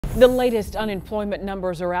The latest unemployment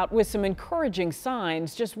numbers are out with some encouraging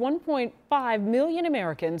signs. Just 1.5 million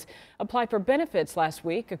Americans applied for benefits last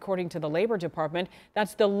week, according to the Labor Department.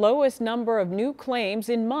 That's the lowest number of new claims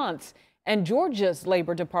in months. And Georgia's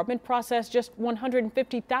Labor Department processed just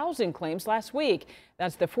 150,000 claims last week.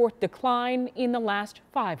 That's the fourth decline in the last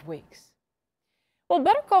 5 weeks. Well,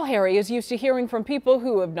 Better Call Harry is used to hearing from people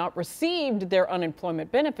who have not received their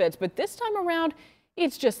unemployment benefits, but this time around,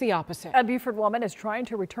 it's just the opposite. A Beaufort woman is trying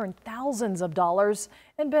to return thousands of dollars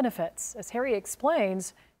in benefits. As Harry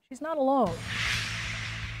explains, she's not alone.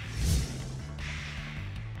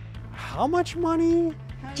 How much money?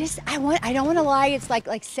 I don't want to lie, it's like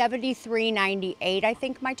 $73.98 I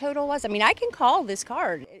think my total was. I mean, I can call this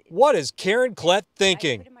card. What is Karen Klett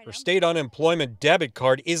thinking? Her state unemployment debit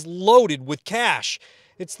card is loaded with cash.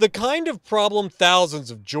 It's the kind of problem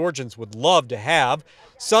thousands of Georgians would love to have.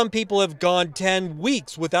 Some people have gone 10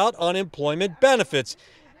 weeks without unemployment benefits.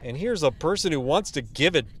 And here's a person who wants to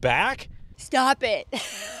give it back? Stop it.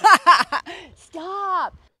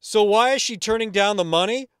 Stop. So why is she turning down the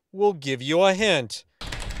money? We'll give you a hint.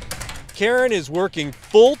 Karen is working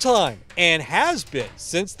full-time and has been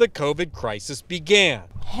since the COVID crisis began.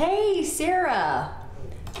 Hey, Sarah.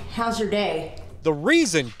 How's your day? The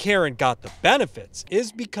reason Karen got the benefits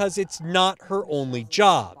is because it's not her only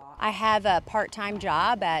job. I have a part-time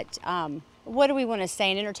job at, what do we want to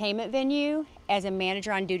say, an entertainment venue as a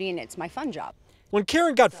manager on duty, and it's my fun job. When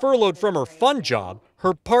Karen got furloughed from her fun job,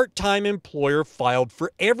 her part-time employer filed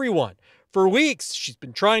for everyone. For weeks, she's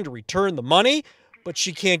been trying to return the money, but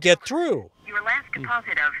she can't get through. Your last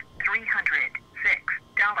deposit of $306.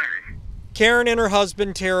 Karen and her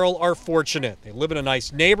husband, Terrell, are fortunate. They live in a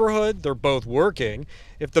nice neighborhood. They're both working.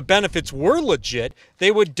 If the benefits were legit,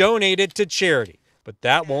 they would donate it to charity. But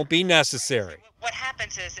that won't be necessary. What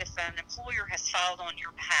happens is if an employer has filed on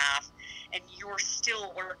your behalf and you're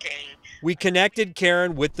still working. We connected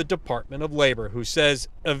Karen with the Department of Labor, who says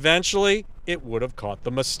eventually it would have caught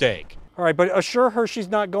the mistake. All right, but assure her she's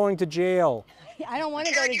not going to jail. I don't want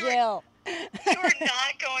to go to jail. You are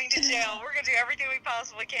not going to jail. We're going to do everything we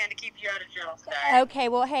possibly can to keep you out of jail today. Okay,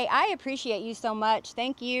 well, hey, I appreciate you so much.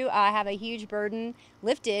 Thank you. I have a huge burden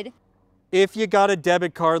lifted. If you got a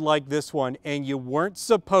debit card like this one and you weren't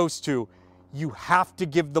supposed to, you have to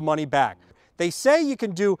give the money back. They say you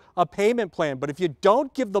can do a payment plan, but if you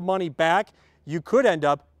don't give the money back, you could end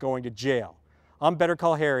up going to jail. I'm Better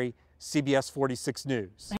Call Harry, CBS 46 News.